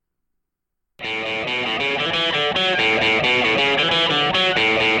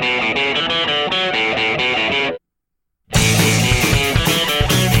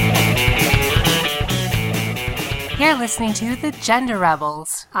listening to The Gender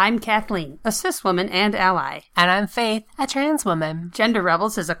Rebels. I'm Kathleen, a cis woman and ally. And I'm Faith, a trans woman. Gender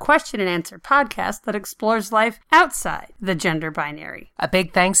Rebels is a question and answer podcast that explores life outside the gender binary. A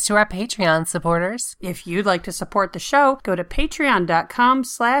big thanks to our Patreon supporters. If you'd like to support the show, go to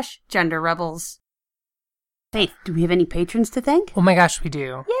patreon.com/genderrebels. Faith, do we have any patrons to thank? Oh my gosh, we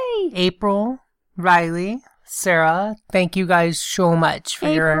do. Yay! April, Riley, Sarah, thank you guys so much for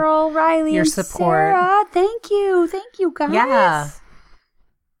April, Riley, your and support. Sarah, thank you guys. Yeah.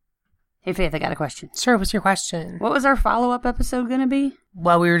 Hey Faith, I got a question. Sure, what's your question? What was our follow-up episode going to be?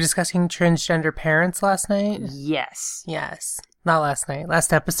 Well, we were discussing transgender parents last night. Yes. Not last night.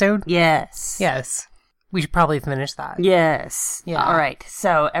 Last episode? Yes. Yes. We should probably finish that. Yes. Yeah. All right.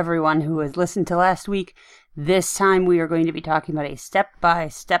 So everyone who has listened to last week, this time we are going to be talking about a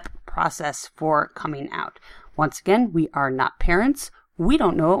step-by-step process for coming out. Once again, we are not parents. We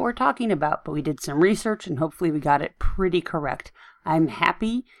don't know what we're talking about, but we did some research and hopefully we got it pretty correct. I'm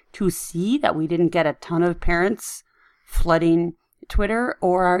happy to see that we didn't get a ton of parents flooding Twitter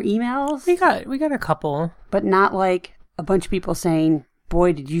or our emails. We got a couple. But not like a bunch of people saying,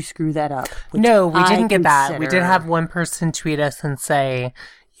 boy, did you screw that up. No, we didn't get that. We did have one person tweet us and say,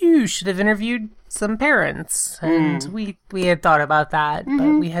 you should have interviewed some parents. And we had thought about that,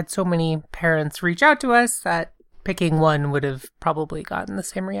 but we had so many parents reach out to us that picking one would have probably gotten the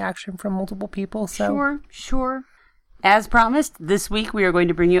same reaction from multiple people. So Sure. As promised, this week we are going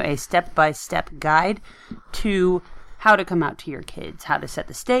to bring you a step-by-step guide to how to come out to your kids, how to set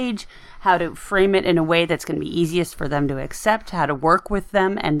the stage, how to frame it in a way that's going to be easiest for them to accept, how to work with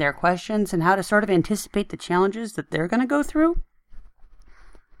them and their questions, and how to sort of anticipate the challenges that they're going to go through.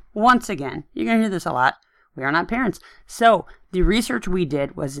 Once again, you're going to hear this a lot. We are not parents. So the research we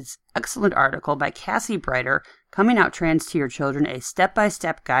did was this excellent article by Cassie Breiter, Coming Out Trans to Your Children, a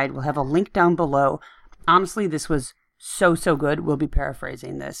step-by-step guide. We'll have a link down below. Honestly, this was so good. We'll be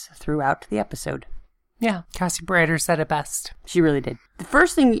paraphrasing this throughout the episode. yeah, Cassie Breiter said it best. She really did. The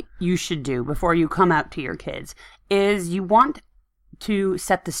first thing you should do before you come out to your kids is you want to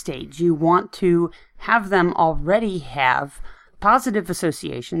set the stage. You want to have them already have positive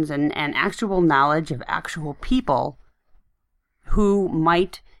associations and actual knowledge of actual people who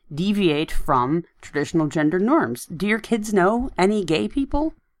might deviate from traditional gender norms. Do your kids know any gay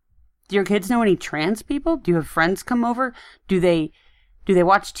people? Do your kids know any trans people? Do you have friends come over? Do they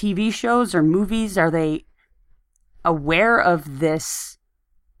watch TV shows or movies? Are they aware of this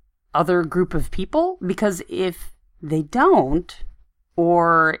other group of people? Because if they don't,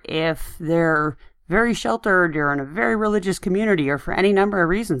 or if they're very sheltered or in a very religious community, or for any number of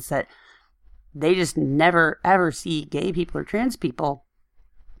reasons that they just never ever see gay people or trans people,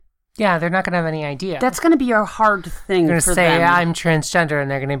 Yeah, they're not going to have any idea. that's going to be a hard thing They're going for to say, them. I'm transgender,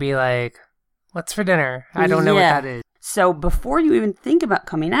 and they're going to be like, what's for dinner? I don't know what that is. So before you even think about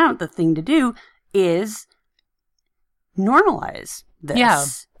coming out, the thing to do is normalize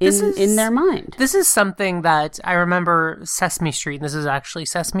this, in their mind. This is something that I remember Sesame Street. This is actually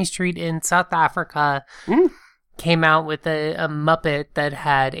Sesame Street in South Africa. Came out with a Muppet that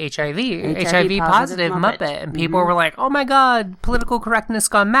had HIV positive Muppet. And people were like, oh my God, political correctness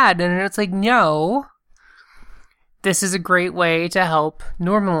gone mad. And it's like, no. This is a great way to help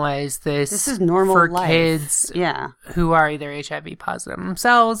normalize this. This is normal for life. Kids who are either HIV positive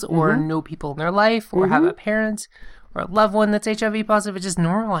themselves or know people in their life or have a parent or a loved one that's HIV positive. It just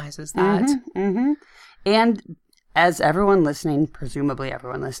normalizes that. And as everyone listening, presumably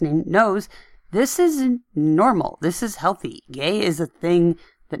everyone listening, knows, this is normal. This is healthy. Gay is a thing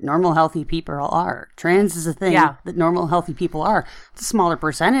that normal, healthy people are. Trans is a thing that normal, healthy people are. It's a smaller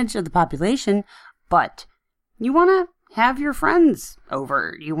percentage of the population, but you want to have your friends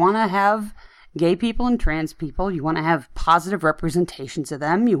over. You want to have gay people and trans people. You want to have positive representations of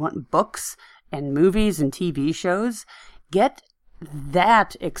them. You want books and movies and TV shows. Get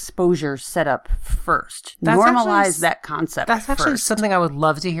that exposure set up first. Normalize that concept That's actually first. something I would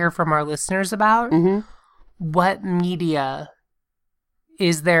love to hear from our listeners about. What media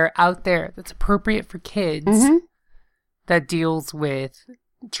is there out there that's appropriate for kids that deals with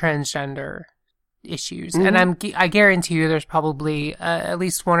transgender issues? And I guarantee you there's probably at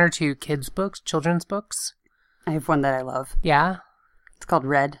least one or two kids' books, children's books. I have one that I love. Yeah? It's called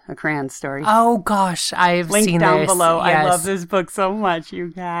Red, a crayon story. Oh gosh, I've Link seen down this. below. Yes. I love this book so much,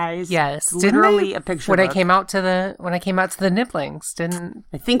 you guys. Yes, It's literally a picture when book. I came out to the nibblings. Didn't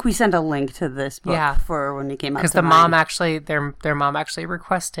I think we sent a link to this book for when we came out. Because the mom actually, their mom actually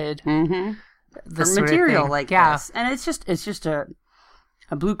requested this for material sort of like yeah. this, and it's just a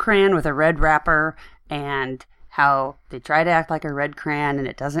blue crayon with a red wrapper, and how they try to act like a red crayon and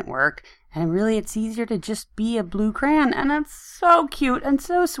it doesn't work, And really, it's easier to just be a blue crayon. And it's so cute and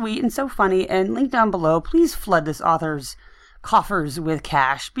so sweet and so funny. And link down below. Please flood this author's coffers with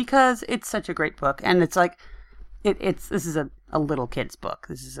cash because it's such a great book. And it's like, this is a little kid's book.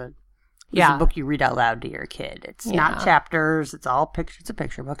 This is a book you read out loud to your kid. It's not chapters. It's all pictures. It's a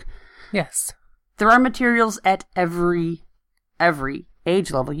picture book. Yes. There are materials at every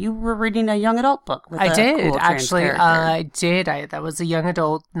age level. You were reading a young adult book with I did, cool trans actually. character. I did. That was a young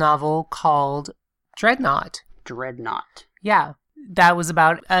adult novel called Dreadnought. Yeah. That was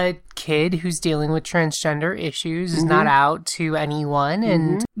about a kid who's dealing with transgender issues, is not out to anyone,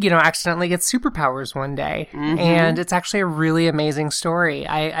 and, accidentally gets superpowers one day. And it's actually a really amazing story.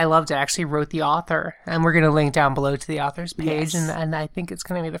 I loved it. I actually wrote the author, and we're going to link down below to the author's page, and I think it's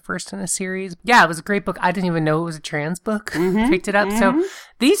going to be the first in a series. Yeah, it was a great book. I didn't even know it was a trans book. Picked it up. So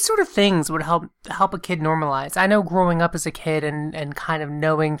these sort of things would help a kid normalize. I know growing up as a kid and kind of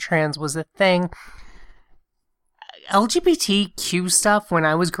knowing trans was a thing, LGBTQ stuff when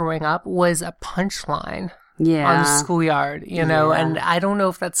I was growing up was a punchline on the schoolyard, know, and I don't know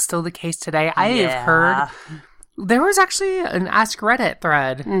if that's still the case today. I have heard there was actually an Ask Reddit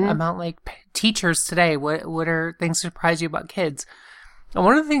thread about like teachers today. What are things that surprise you about kids? And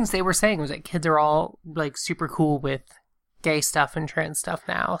one of the things they were saying was that kids are all like super cool with gay stuff and trans stuff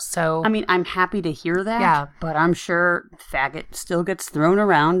now. So, I mean, I'm happy to hear that. Yeah. But I'm sure faggot still gets thrown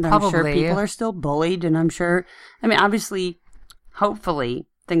around. I'm sure people are still bullied. And I'm sure, obviously, hopefully,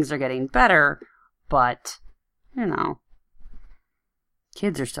 things are getting better. But,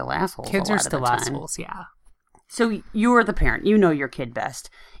 kids are still assholes. Kids are still assholes, yeah. So you're the parent. You know your kid best.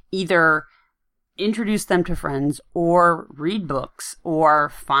 Either introduce them to friends or read books or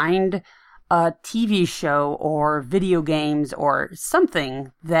find a TV show or video games or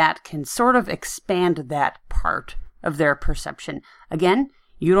something that can sort of expand that part of their perception. Again,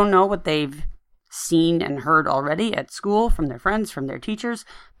 you don't know what they've seen and heard already at school from their friends, from their teachers,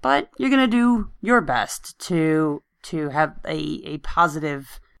 but you're going to do your best to have a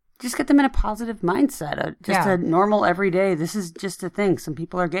positive, just get them in a positive mindset, a normal everyday, this is just a thing. Some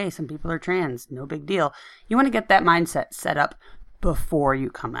people are gay, some people are trans, no big deal. You want to get that mindset set up before you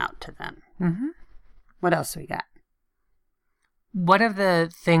come out to them. What else do we got? One of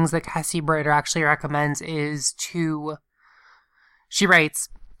the things that Cassie Brighter actually recommends is she writes,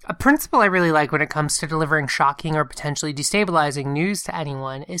 a principle I really like when it comes to delivering shocking or potentially destabilizing news to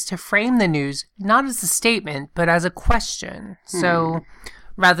anyone is to frame the news not as a statement, but as a question. So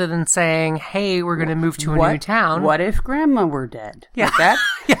rather than saying, hey, we're going to move to a new town. What if grandma were dead? Yeah. Like that?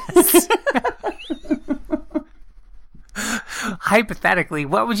 Yes. Hypothetically,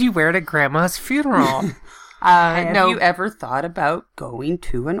 what would you wear to grandma's funeral? Have you ever thought about going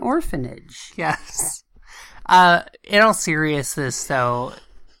to an orphanage? Yes. In all seriousness, though,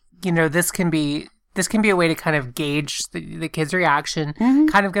 this can be a way to kind of gauge the kids' reaction,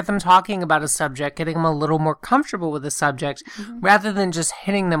 kind of get them talking about a subject, getting them a little more comfortable with the subject, rather than just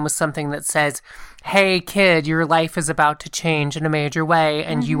hitting them with something that says, hey, kid, your life is about to change in a major way,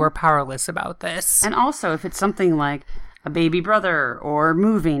 and you are powerless about this. And also, if it's something like a baby brother or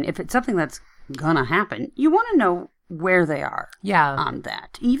moving, if it's something that's gonna happen, you want to know where they are on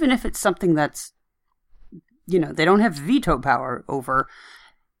that. Even if it's something that's, they don't have veto power over.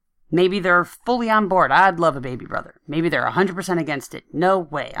 Maybe they're fully on board. I'd love a baby brother. Maybe they're 100% against it. No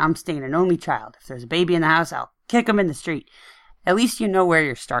way. I'm staying an only child. If there's a baby in the house, I'll kick them in the street. At least you know where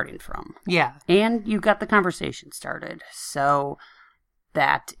you're starting from. Yeah. And you got the conversation started. So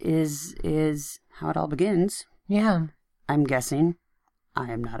that is how it all begins. Yeah. I'm guessing. I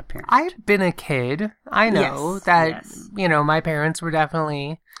am not a parent. I've been a kid. I know that, my parents were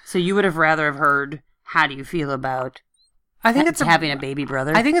definitely... So you would have rather have heard, how do you feel about having a baby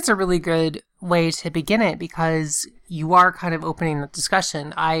brother? I think it's a really good way to begin it because you are kind of opening the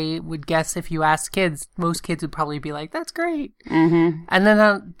discussion. I would guess if you ask kids, most kids would probably be like, that's great. And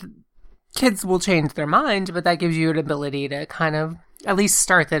then kids will change their mind, but that gives you an ability to kind of at least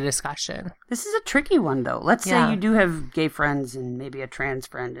start the discussion. This is a tricky one, though. Let's say you do have gay friends and maybe a trans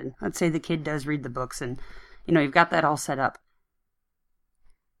friend, and let's say the kid does read the books and, you've got that all set up.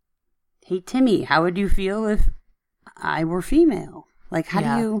 Hey, Timmy, how would you feel if I were female? Like, how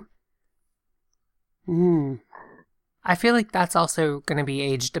do you... I feel like that's also going to be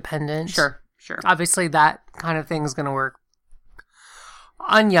age dependent. Sure. Obviously, that kind of thing is going to work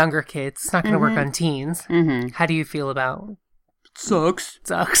on younger kids. It's not going to work on teens. How do you feel about... Sucks.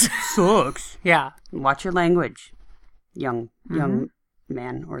 Yeah. Watch your language, young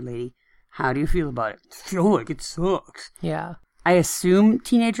man or lady. How do you feel about it? I feel like it sucks. Yeah. I assume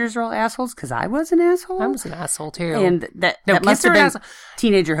teenagers are all assholes because I was an asshole. I was an asshole too. And that must have been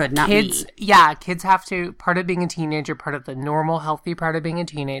teenagerhood, not me. Yeah, kids have to, part of being a teenager, part of the normal, healthy part of being a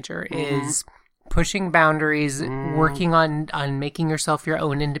teenager is pushing boundaries, working on making yourself your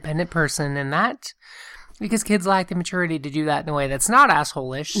own independent person. And that, because kids lack the maturity to do that in a way that's not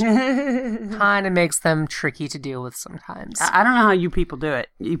asshole-ish, kind of makes them tricky to deal with sometimes. I don't know how you people do it.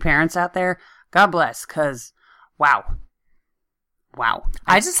 You parents out there, God bless, because, wow.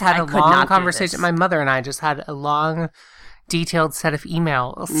 I just had a long conversation. My mother and I just had a long, detailed set of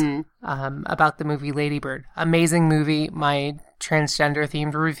emails about the movie Lady Bird. Amazing movie. My transgender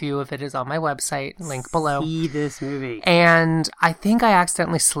themed review of it is on my website. Link below. See this movie. And I think I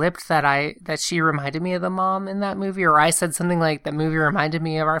accidentally slipped that she reminded me of the mom in that movie, or I said something like that movie reminded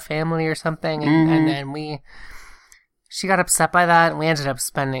me of our family or something, and then she got upset by that, and we ended up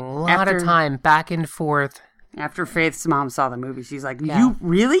spending a lot of time back and forth. After Faith's mom saw the movie, she's like, You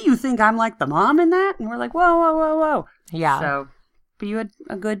really? You think I'm like the mom in that? And we're like, whoa. Yeah. So, but you had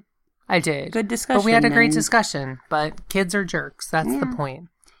a good... I did. Good discussion. But we had a great discussion. But kids are jerks. That's the point.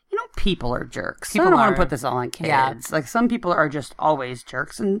 You know, people are jerks. I don't want to put this all on kids. Yeah. Like, some people are just always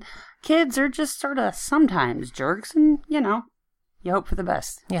jerks. And kids are just sort of sometimes jerks. And, you hope for the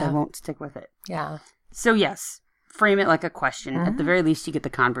best. Yeah. They won't stick with it. Yeah. So, yes, frame it like a question. At the very least, you get the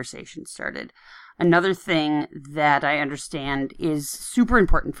conversation started. Another thing that I understand is super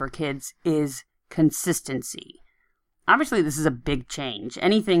important for kids is consistency. Obviously, this is a big change.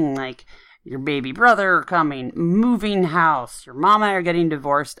 Anything like your baby brother coming, moving house, your mama are getting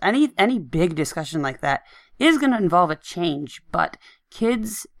divorced, any big discussion like that is going to involve a change. But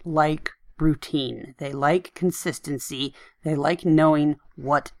kids like routine. They like consistency. They like knowing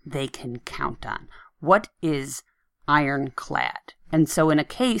what they can count on. What is ironclad? And so in a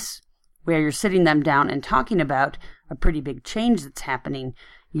case where you're sitting them down and talking about a pretty big change that's happening,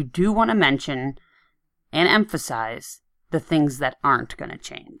 you do want to mention and emphasize the things that aren't going to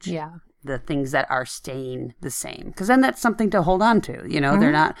change. Yeah. The things that are staying the same. Because then that's something to hold on to.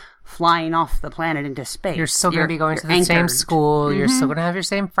 They're not flying off the planet into space. You're still going to be going to the anchored. same school. You're still going to have your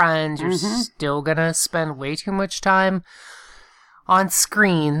same friends. You're still going to spend way too much time on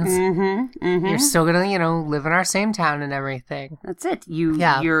screens. You're still gonna, live in our same town and everything. That's it.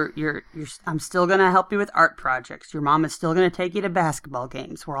 I'm still gonna help you with art projects. Your mom is still gonna take you to basketball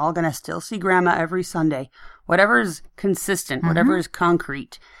games. We're all gonna still see grandma every Sunday. Whatever is consistent, whatever is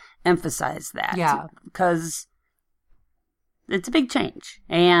concrete, emphasize that. Yeah. Because it's a big change.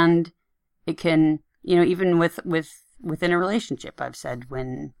 And it can, even within a relationship, I've said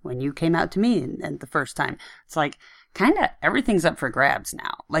when you came out to me and the first time, it's like, kind of everything's up for grabs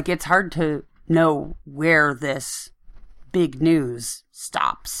now. Like, it's hard to know where this big news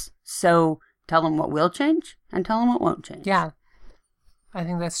stops. So tell them what will change and tell them what won't change. Yeah. I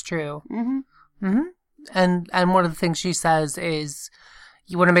think that's true. And one of the things she says is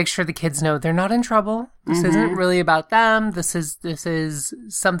you want to make sure the kids know they're not in trouble. This isn't really about them. This is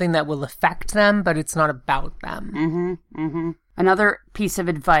something that will affect them, but it's not about them. Another piece of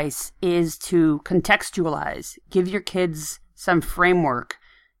advice is to contextualize. Give your kids some framework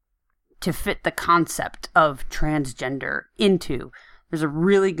to fit the concept of transgender into. There's a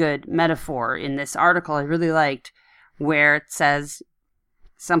really good metaphor in this article I really liked where it says,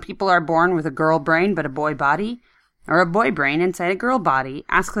 some people are born with a girl brain but a boy body, or a boy brain inside a girl body.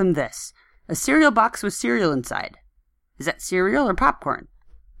 Ask them this. A cereal box with cereal inside. Is that cereal or popcorn?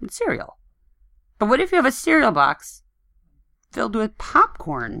 It's cereal. But what if you have a cereal box filled with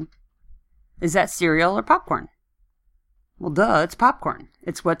popcorn? Is that cereal or popcorn? Well, duh, it's popcorn.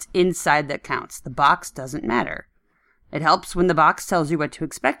 It's what's inside that counts. The box doesn't matter. It helps when the box tells you what to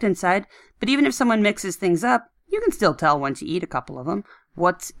expect inside, but even if someone mixes things up, you can still tell once you eat a couple of them.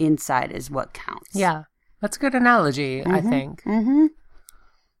 What's inside is what counts. Yeah, that's a good analogy, I think.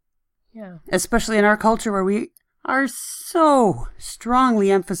 Yeah. Especially in our culture where we are so strongly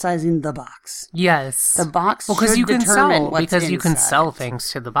emphasizing the box. Yes. The box because you can determine sell, what's because you can inside. sell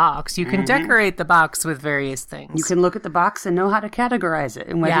things to the box. You can decorate the box with various things. You can look at the box and know how to categorize it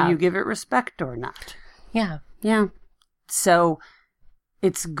and whether you give it respect or not. Yeah. Yeah. So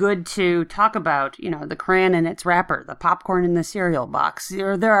it's good to talk about, the crayon and its wrapper, the popcorn in the cereal box.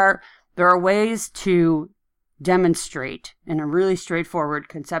 There are ways to demonstrate in a really straightforward,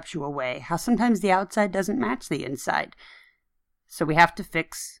 conceptual way how sometimes the outside doesn't match the inside. So we have to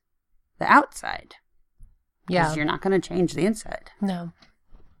fix the outside. Yeah. Because you're not going to change the inside. No.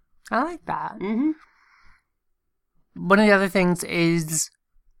 I like that. One of the other things is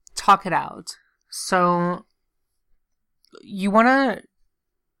talk it out. So you want to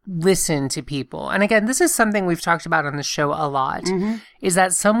listen to people. And again, this is something we've talked about on the show a lot, is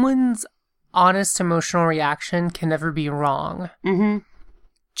that someone's honest emotional reaction can never be wrong.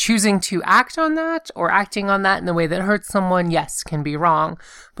 Choosing to act on that or acting on that in the way that hurts someone, yes, can be wrong.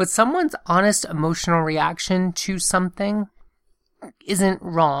 But someone's honest emotional reaction to something isn't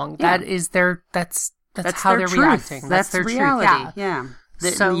wrong. Yeah. That's how they're reacting. That's their reality. Truth. Yeah.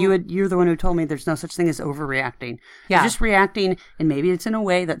 So you're the one who told me there's no such thing as overreacting. Yeah. You're just reacting, and maybe it's in a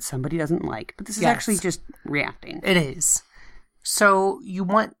way that somebody doesn't like. But this is actually just reacting. It is. So you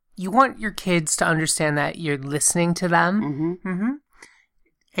want your kids to understand that you're listening to them.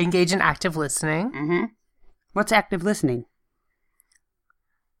 Engage in active listening. What's active listening?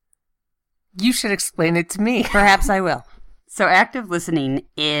 You should explain it to me. Perhaps I will. So active listening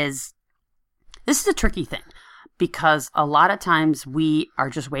this is a tricky thing, because a lot of times we are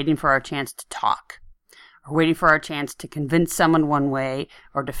just waiting for our chance to talk, or waiting for our chance to convince someone one way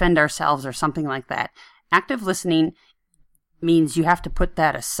or defend ourselves or something like that. Active listening means you have to put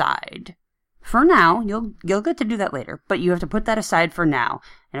that aside. For now, you'll get to do that later, but you have to put that aside for now.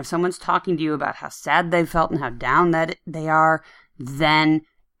 And if someone's talking to you about how sad they've felt and how down that they are, then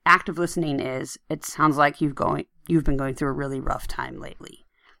active listening it sounds like you've been going through a really rough time lately.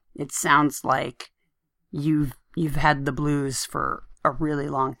 It sounds like you've had the blues for a really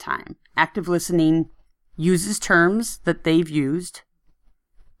long time. Active listening uses terms that they've used.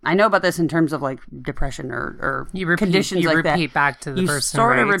 I know about this in terms of like depression or conditions like that. You repeat back to the person. You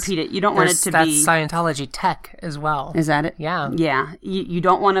sort of repeat it. You don't want it to be... That's Scientology tech as well. Is that it? Yeah. Yeah. You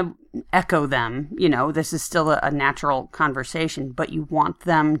don't want to echo them. This is still a natural conversation, but you want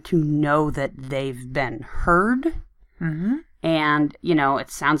them to know that they've been heard. And, it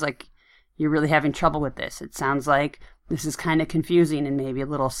sounds like you're really having trouble with this. It sounds like this is kind of confusing and maybe a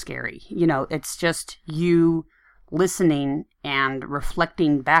little scary. It's just you listening and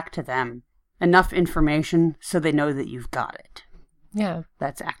reflecting back to them enough information so they know that you've got it. Yeah.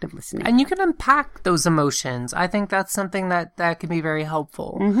 That's active listening. And you can unpack those emotions. I think that's something that can be very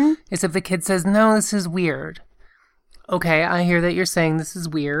helpful. Is if the kid says, no, this is weird. Okay, I hear that you're saying this is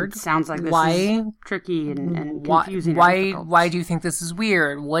weird. It sounds like this is tricky and confusing. Why do you think this is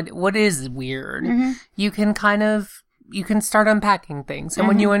weird? What is weird? You can start unpacking things. And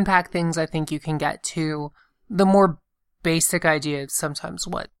when you unpack things, I think you can get to the more basic idea of sometimes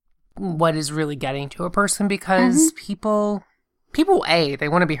what is really getting to a person, because people, they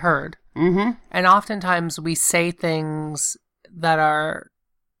want to be heard. And oftentimes we say things that are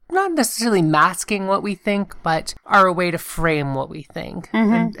not necessarily masking what we think, but are a way to frame what we think.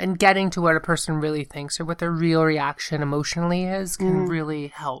 And getting to what a person really thinks or what their real reaction emotionally is can really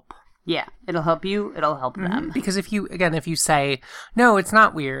help. Yeah, it'll help you, it'll help them. Because if you say, no, it's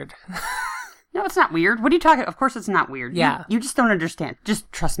not weird. No, it's not weird. What are you talking about? Of course it's not weird. Yeah. You just don't understand.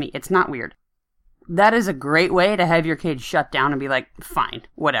 Just trust me, it's not weird. That is a great way to have your kid shut down and be like, fine,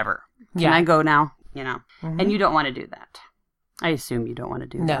 whatever. Can I go now? And you don't want to do that. I assume you don't want to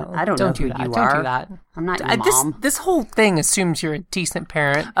do that. No, I don't know who you are. Don't do that. I'm not your mom. This whole thing assumes you're a decent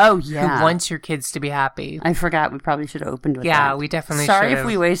parent. Oh, yeah. Who wants your kids to be happy. I forgot. We probably should have opened with that. Yeah, we definitely should have. Sorry if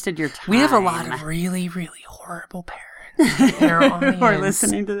we wasted your time. We have a lot of really, really horrible parents in our audience. Who are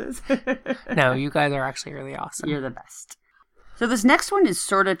listening to this. No, you guys are actually really awesome. You're the best. So this next one is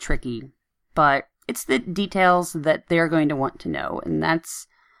sort of tricky, but it's the details that they're going to want to know, and that's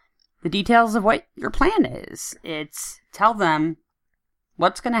the details of what your plan is. It's tell them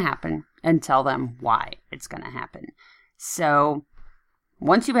what's going to happen and tell them why it's going to happen. So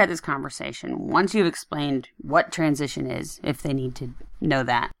once you've had this conversation, once you've explained what transition is, if they need to know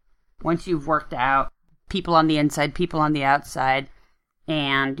that, once you've worked out people on the inside, people on the outside,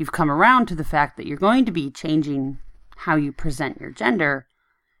 and you've come around to the fact that you're going to be changing how you present your gender,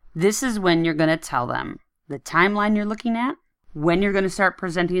 this is when you're going to tell them the timeline you're looking at, when you're going to start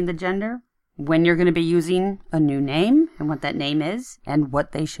presenting the gender, when you're going to be using a new name and what that name is, and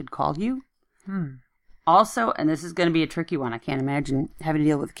what they should call you. Also, and this is going to be a tricky one, I can't imagine having to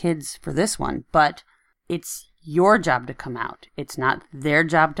deal with kids for this one, but it's your job to come out. It's not their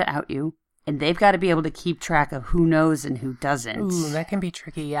job to out you. And they've got to be able to keep track of who knows and who doesn't. Ooh, that can be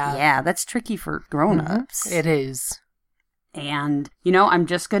tricky, yeah. Yeah, that's tricky for grown-ups. It is. And, I'm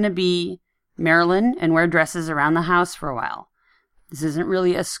just going to be Marilyn and wear dresses around the house for a while. This isn't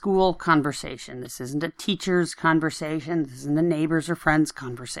really a school conversation. This isn't a teacher's conversation. This isn't a neighbor's or friend's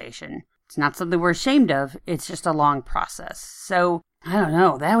conversation. It's not something we're ashamed of. It's just a long process. So, I don't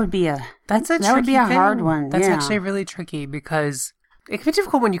know. That would be a hard one. That's actually really tricky because it can be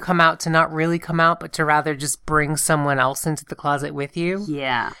difficult when you come out to not really come out, but to rather just bring someone else into the closet with you.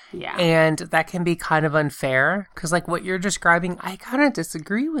 Yeah. And that can be kind of unfair because, like, what you're describing, I kind of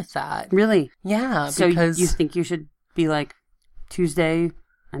disagree with that. Really? Yeah. So because you think you should be like Tuesday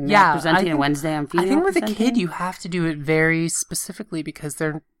I'm male presenting and Wednesday I'm female I think with presenting? a kid, you have to do it very specifically because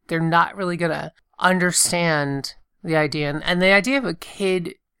they're not really going to understand the idea. And the idea of a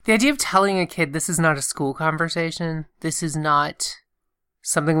kid, the idea of telling a kid this is not a school conversation, this is not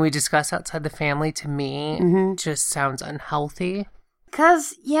something we discuss outside the family, to me, just sounds unhealthy.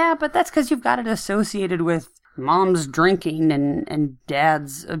 But that's because you've got it associated with mom's drinking and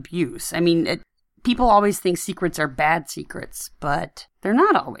dad's abuse. I mean, people always think secrets are bad secrets, but they're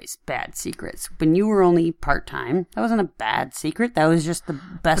not always bad secrets. When you were only part-time, that wasn't a bad secret. That was just the best way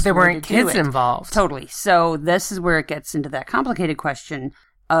to do it. But there weren't kids involved. Totally. So this is where it gets into that complicated question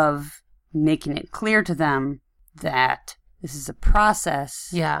of making it clear to them that this is a process.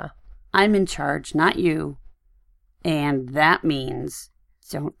 Yeah. I'm in charge, not you. And that means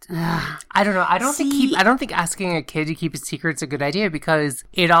don't. I don't know. I don't think asking a kid to keep a secret is a good idea because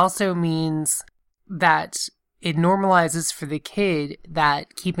it also means that it normalizes for the kid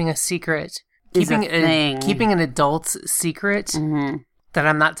that keeping a secret, keeping an adult's secret that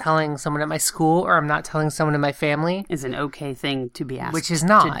I'm not telling someone at my school or I'm not telling someone in my family is an okay thing to be asked which is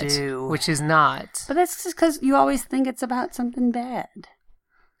not to do. Which is not. But that's just because you always think it's about something bad.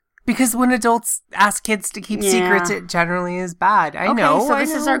 Because when adults ask kids to keep secrets, it generally is bad. I know. So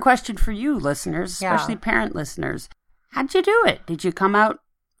this is our question for you, listeners, especially parent listeners. How'd you do it? Did you come out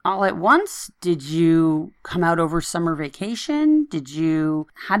all at once? Did you come out over summer vacation?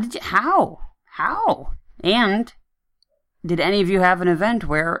 How? And did any of you have an event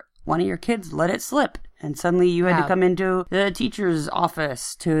where one of your kids let it slip and suddenly you had to come into the teacher's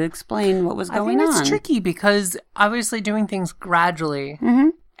office to explain what was going on? I think it's tricky because obviously doing things gradually,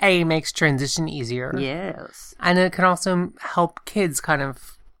 makes transition easier. Yes. And it can also help kids kind of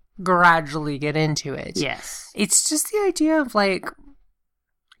gradually get into it. Yes. It's just the idea of, like,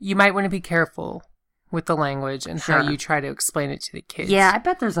 you might want to be careful with the language and how you try to explain it to the kids. Yeah, I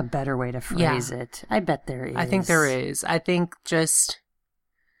bet there's a better way to phrase it. I bet there is. I think there is. I think just...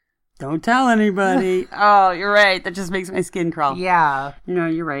 Don't tell anybody. Oh, you're right. That just makes my skin crawl. Yeah. No,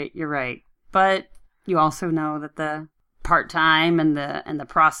 you're right. But you also know that the part-time and the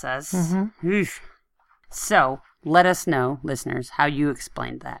process. So, let us know, listeners, how you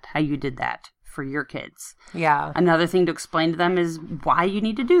explained that, how you did that for your kids. Yeah. Another thing to explain to them is why you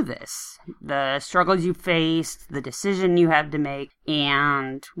need to do this, the struggles you faced, the decision you have to make,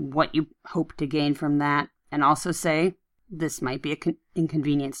 and what you hope to gain from that. And also say, this might be an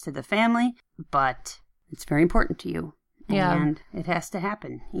inconvenience to the family, but it's very important to you. Yeah. And it has to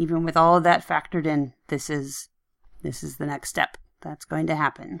happen. Even with all of that factored in, this is the next step that's going to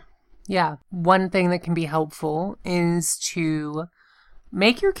happen. Yeah. One thing that can be helpful is to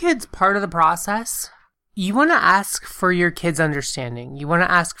make your kids part of the process. You want to ask for your kids' understanding. You want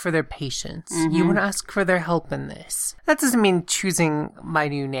to ask for their patience. You want to ask for their help in this. That doesn't mean choosing my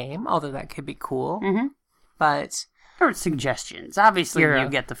new name, although that could be cool. But... or suggestions. Obviously, you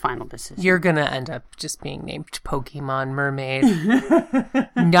get the final decision. You're going to end up just being named Pokemon Mermaid.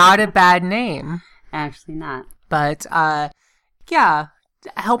 Not a bad name. Actually not. But,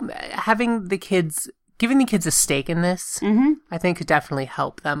 giving the kids a stake in this, I think could definitely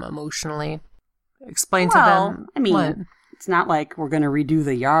help them emotionally. Explain to them. I mean, it's not like we're going to redo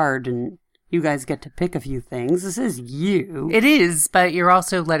the yard and you guys get to pick a few things. This is you. It is, but you're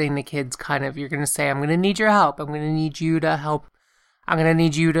also letting the kids you're going to say, I'm going to need your help. I'm going to need you to help. I'm going to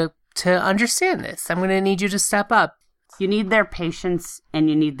need you to understand this. I'm going to need you to step up. You need their patience and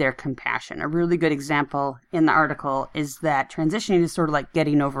you need their compassion. A really good example in the article is that transitioning is sort of like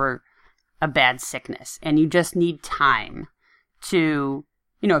getting over a bad sickness. And you just need time to,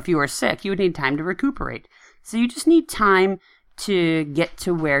 if you were sick, you would need time to recuperate. So you just need time to get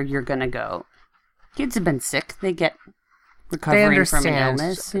to where you're going to go. Kids have been sick. They get recovering from an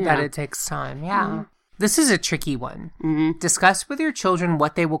illness. That it takes time. Yeah. This is a tricky one. Discuss with your children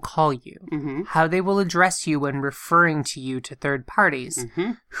what they will call you, how they will address you when referring to you to third parties,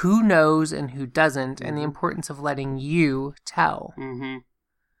 who knows and who doesn't, and the importance of letting you tell.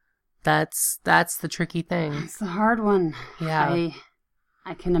 That's the tricky thing. It's the hard one. Yeah.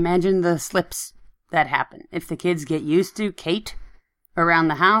 I can imagine the slips that happen. If the kids get used to Kate around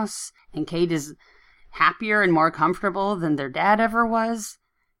the house, and Kate is happier and more comfortable than their dad ever was,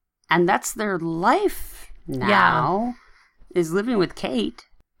 and that's their life now, is living with Kate.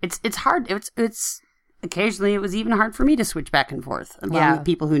 It's hard. It's occasionally it was even hard for me to switch back and forth among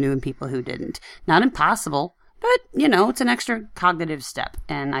people who knew and people who didn't. Not impossible, But, it's an extra cognitive step.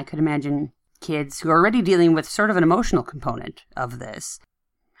 And I could imagine kids who are already dealing with sort of an emotional component of this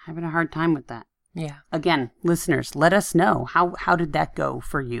having a hard time with that. Yeah. Again, listeners, let us know. How did that go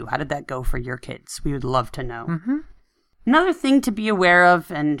for you? How did that go for your kids? We would love to know. Mm-hmm. Another thing to be aware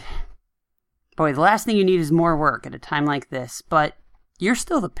of, and boy, the last thing you need is more work at a time like this, but you're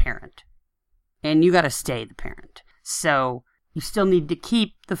still the parent. And you got to stay the parent. So you still need to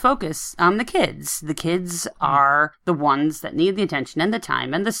keep the focus on the kids. The kids are the ones that need the attention and the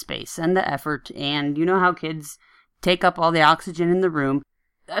time and the space and the effort. And you know how kids take up all the oxygen in the room.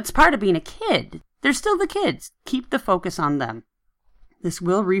 That's part of being a kid. They're still the kids. Keep the focus on them. This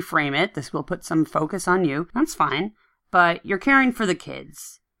will reframe it. This will put some focus on you. That's fine. But you're caring for the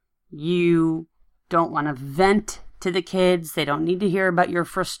kids. You don't want to vent to the kids. They don't need to hear about your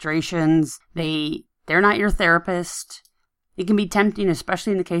frustrations. They're not your therapist. It can be tempting,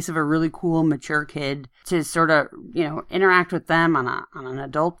 especially in the case of a really cool, mature kid, to sort of, interact with them on an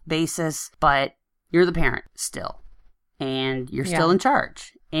adult basis. But you're the parent still. And you're still in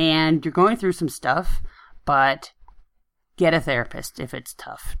charge. And you're going through some stuff, but get a therapist if it's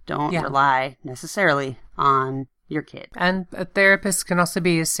tough. Don't rely necessarily on your kid. And a therapist can also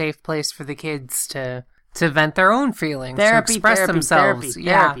be a safe place for the kids to vent their own feelings, therapy, to express themselves.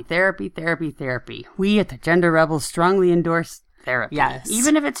 Therapy. We at the Gender Rebels strongly endorse therapy. Yes.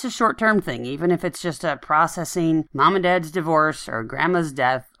 Even if it's a short-term thing, even if it's just a processing mom and dad's divorce or grandma's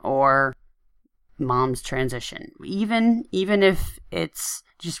death or mom's transition. Even if it's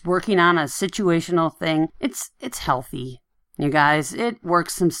just working on a situational thing, it's healthy. You guys, it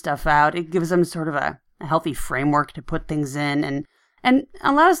works some stuff out. It gives them sort of a healthy framework to put things in and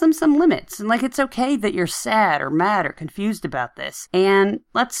allows them some limits. And it's okay that you're sad or mad or confused about this. And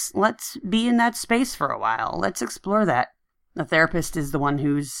let's be in that space for a while. Let's explore that. The therapist is the one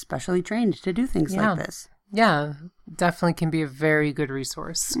who's specially trained to do things like this. Yeah, definitely can be a very good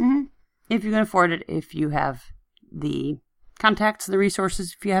resource. Mm-hmm. If you can afford it, if you have the contacts, the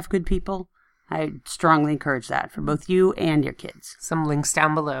resources, if you have good people, I strongly encourage that for both you and your kids. Some links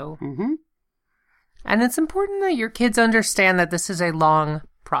down below. Mm-hmm. And it's important that your kids understand that this is a long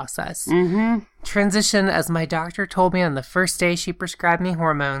process. Mm-hmm. Transition, as my doctor told me on the first day she prescribed me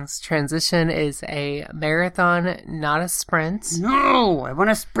hormones, transition is a marathon, not a sprint. No, I want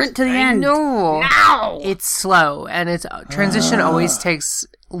to sprint to the end. No. No. It's slow, and transition always takes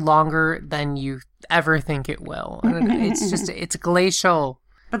longer than you ever think it will. And it's glacial.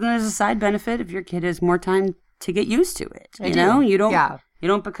 But then there's a side benefit if your kid has more time to get used to it. You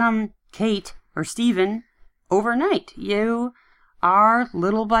don't become Kate or Steven overnight. You are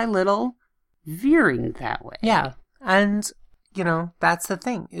little by little veering that way. Yeah. And, that's the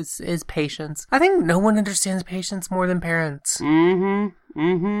thing, is patience. I think no one understands patience more than parents. Mm-hmm.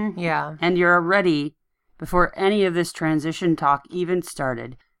 Mm-hmm. Yeah. And you're already, before any of this transition talk even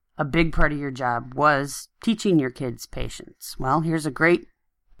started, a big part of your job was teaching your kids patience. Well, here's a great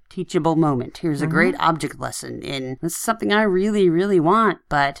teachable moment. Here's a great object lesson in this is something I really, really want,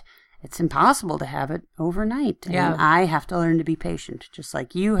 but it's impossible to have it overnight. Yeah. And I have to learn to be patient, just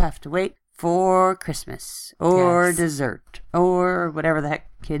like you have to wait for Christmas or dessert or whatever the heck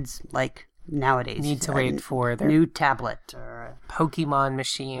kids like nowadays. Need to wait for their new tablet or Pokemon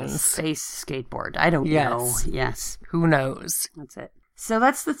machines. Space skateboard. I don't know. Yes. Who knows? That's it. So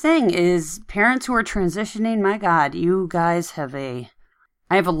that's the thing is parents who are transitioning, my God, you guys I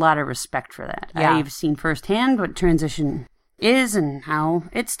have a lot of respect for that. Yeah. I've seen firsthand what transition is and how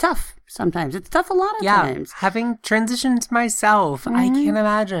it's tough sometimes. It's tough a lot of times. Having transitioned myself, I can't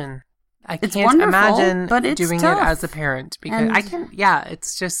imagine. It's can't wonderful, imagine but it's doing tough. it as a parent because I can.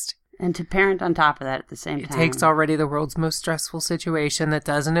 It's just. And to parent on top of that at the same time. It takes already the world's most stressful situation that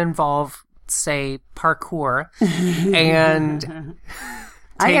doesn't involve, say, parkour, and.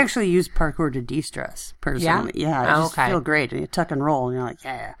 I actually use parkour to de-stress, personally. Yeah, I just feel great. And you tuck and roll, and you're like,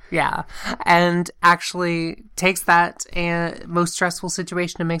 yeah. Yeah, and actually takes that most stressful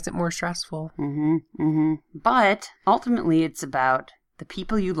situation and makes it more stressful. Mm-hmm, mm-hmm. But ultimately, it's about the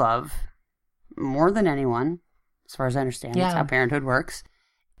people you love more than anyone, as far as I understand. That's how parenthood works.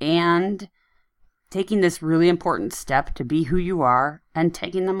 And taking this really important step to be who you are and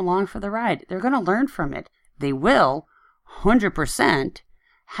taking them along for the ride. They're going to learn from it. They will, 100%,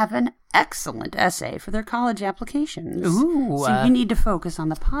 have an excellent essay for their college applications. Ooh. So you need to focus on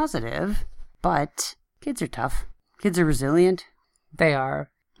the positive, but kids are tough. Kids are resilient. They are.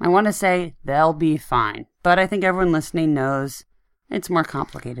 I want to say they'll be fine, but I think everyone listening knows it's more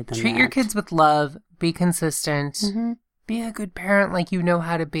complicated than that. Treat your kids with love. Be consistent. Mm-hmm. Be a good parent like you know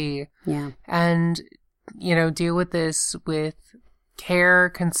how to be. Yeah. And, deal with this with care,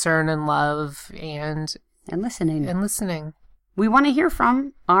 concern, and love, and And listening. We want to hear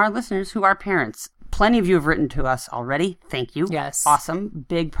from our listeners who are parents. Plenty of you have written to us already. Thank you. Yes. Awesome.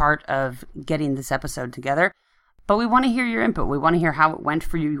 Big part of getting this episode together. But we want to hear your input. We want to hear how it went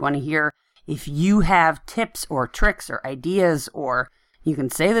for you. We want to hear if you have tips or tricks or ideas, or you can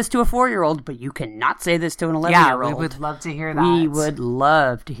say this to a 4-year-old, but you cannot say this to an 11-year-old. Yeah, we would love to hear that. We would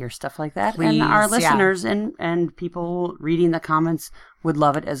love to hear stuff like that. Please, and our listeners and people reading the comments would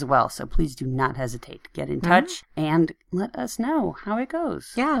love it as well. So please do not hesitate to get in touch and let us know how it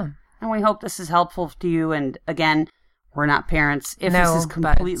goes. Yeah. And we hope this is helpful to you. And again, we're not parents. If this is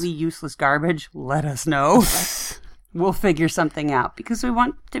completely useless garbage, let us know. We'll figure something out because we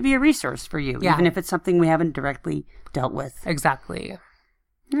want to be a resource for you, even if it's something we haven't directly dealt with. Exactly.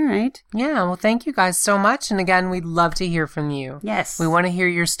 All right. Yeah, well, thank you guys so much. And again, we'd love to hear from you. Yes. We want to hear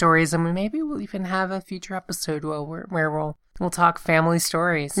your stories, and maybe we'll even have a future episode where we'll talk family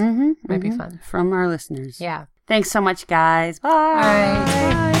stories. Might be fun. From our listeners. Yeah. Thanks so much, guys. Bye.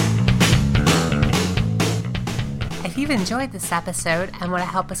 Bye. If you've enjoyed this episode and want to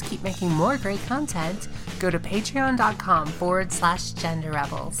help us keep making more great content, go to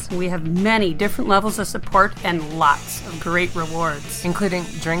patreon.com/genderrebels. We have many different levels of support and lots of great rewards, including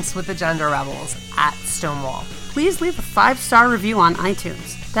Drinks with the Gender Rebels at Stonewall. Please leave a 5-star review on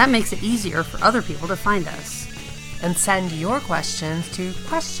iTunes. That makes it easier for other people to find us. And send your questions to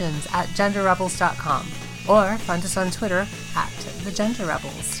questions@genderrebels.com. Or find us on Twitter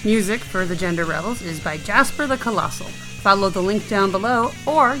 @TheGenderRebels. Music for The Gender Rebels is by Jasper the Colossal. Follow the link down below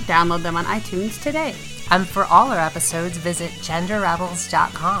or download them on iTunes today. And for all our episodes, visit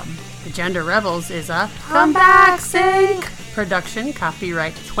genderrebels.com. The Gender Rebels is a Come Back Sync production,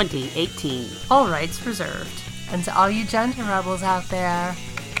 copyright 2018. All rights reserved. And to all you gender rebels out there,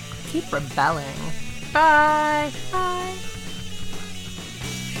 keep rebelling. Bye. Bye.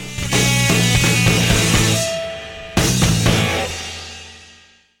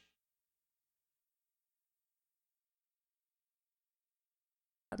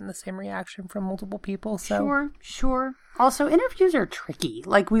 And the same reaction from multiple people. So Sure. Also, interviews are tricky.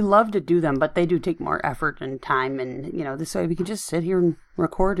 Like, we love to do them, but they do take more effort and time. And, this way we can just sit here and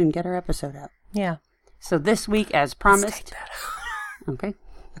record and get our episode out. Yeah. So this week, as promised. Let's take that out. Okay.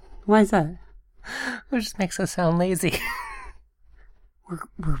 Why is that? It just makes us sound lazy.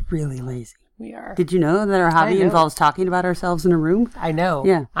 We're really lazy. We are. Did you know that our hobby involves talking about ourselves in a room? I know.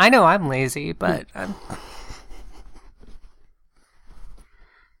 Yeah. I know I'm lazy, but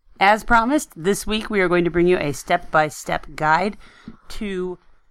As promised, this week we are going to bring you a step-by-step guide to